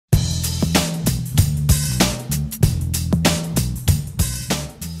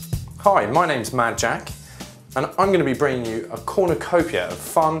Hi, my name's Mad Jack, and I'm going to be bringing you a cornucopia of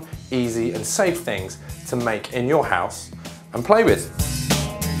fun, easy and safe things to make in your house and play with.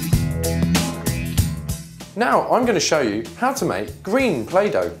 Now I'm going to show you how to make green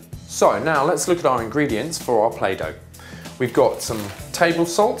Play-Doh. So now let's look at our ingredients for our Play-Doh. We've got some table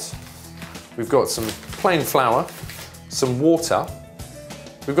salt, we've got some plain flour, some water,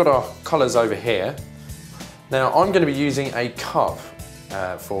 we've got our colours over here. Now I'm going to be using a cup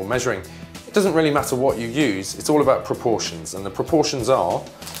for measuring. It doesn't really matter what you use, it's all about proportions, and the proportions are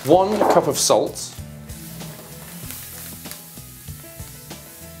 1 cup of salt,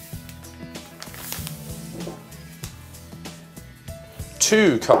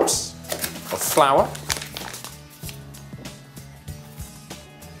 2 cups of flour,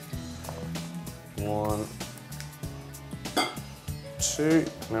 1, 2.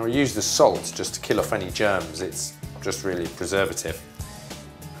 Now we use the salt just to kill off any germs, it's just really preservative.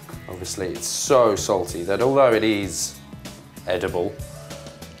 Obviously it's so salty that although it is edible,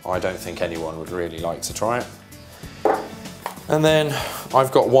 I don't think anyone would really like to try it. And then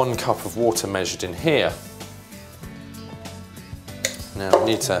I've got 1 cup of water measured in here. Now I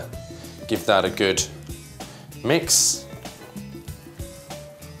need to give that a good mix.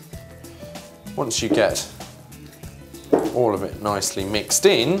 Once you get all of it nicely mixed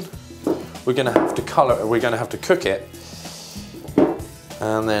in, we're going to have to cook it,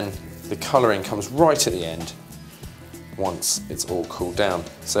 and then the colouring comes right at the end once it's all cooled down.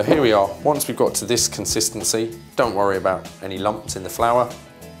 So here we are, once we've got to this consistency, don't worry about any lumps in the flour.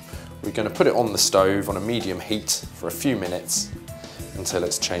 We're going to put it on the stove on a medium heat for a few minutes until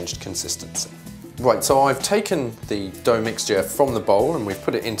it's changed consistency. Right, so I've taken the dough mixture from the bowl and we've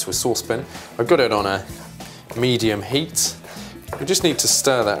put it into a saucepan. I've got it on a medium heat. We just need to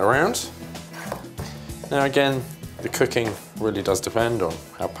stir that around. Now again, the cooking really does depend on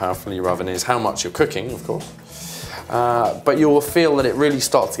how powerful your oven is, how much you're cooking, of course. But you'll feel that it really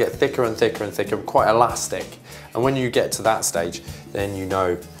starts to get thicker and thicker and thicker, quite elastic. And when you get to that stage, then you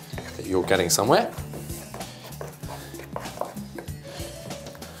know that you're getting somewhere.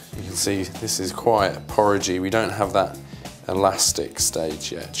 You can see this is quite porridgey. We don't have that elastic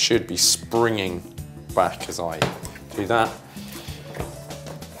stage yet. It should be springing back as I do that.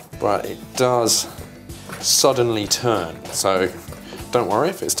 But it does suddenly turn, so don't worry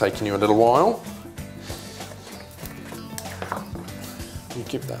if it's taking you a little while. You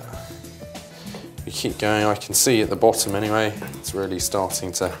give that, you keep going. I can see at the bottom anyway, it's really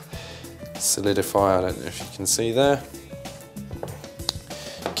starting to solidify. I don't know if you can see there.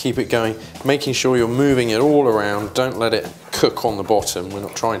 Keep it going, making sure you're moving it all around. Don't let it cook on the bottom. We're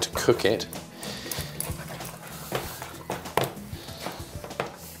not trying to cook it.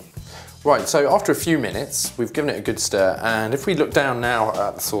 Right, so after a few minutes, we've given it a good stir, and if we look down now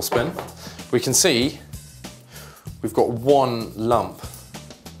at the saucepan, we can see we've got 1 lump.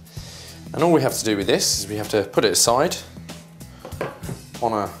 And all we have to do with this is we have to put it aside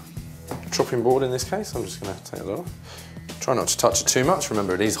on a chopping board in this case. I'm just going to take that off. Try not to touch it too much,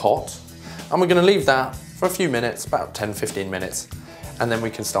 remember it is hot. And we're going to leave that for a few minutes, about 10-15 minutes, and then we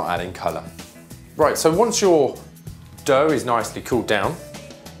can start adding colour. Right, so once your dough is nicely cooled down,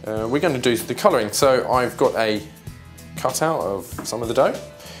 we're going to do the colouring. So I've got a cutout of some of the dough.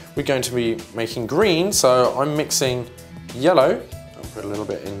 We're going to be making green, so I'm mixing yellow. I'll put a little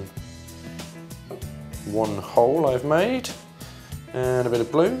bit in 1 hole I've made, and a bit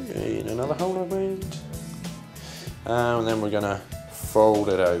of blue in another hole I've made. And then we're going to fold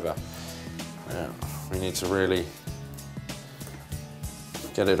it over. Now, we need to really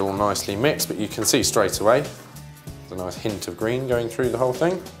get it all nicely mixed, but you can see straight away a nice hint of green going through the whole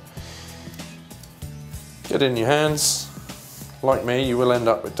thing. Get it in your hands. Like me, you will end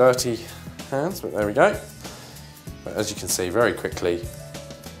up with dirty hands, but there we go. But as you can see, very quickly,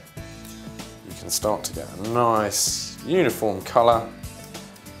 you can start to get a nice uniform colour.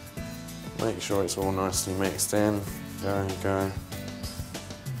 Make sure it's all nicely mixed in. There you go.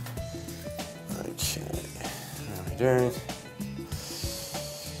 Okay, there we go.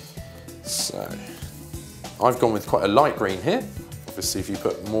 So, I've gone with quite a light green here. Obviously if you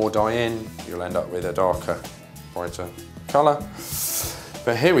put more dye in, you'll end up with a darker, brighter colour.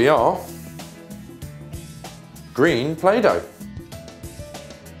 But here we are, green Play-Doh.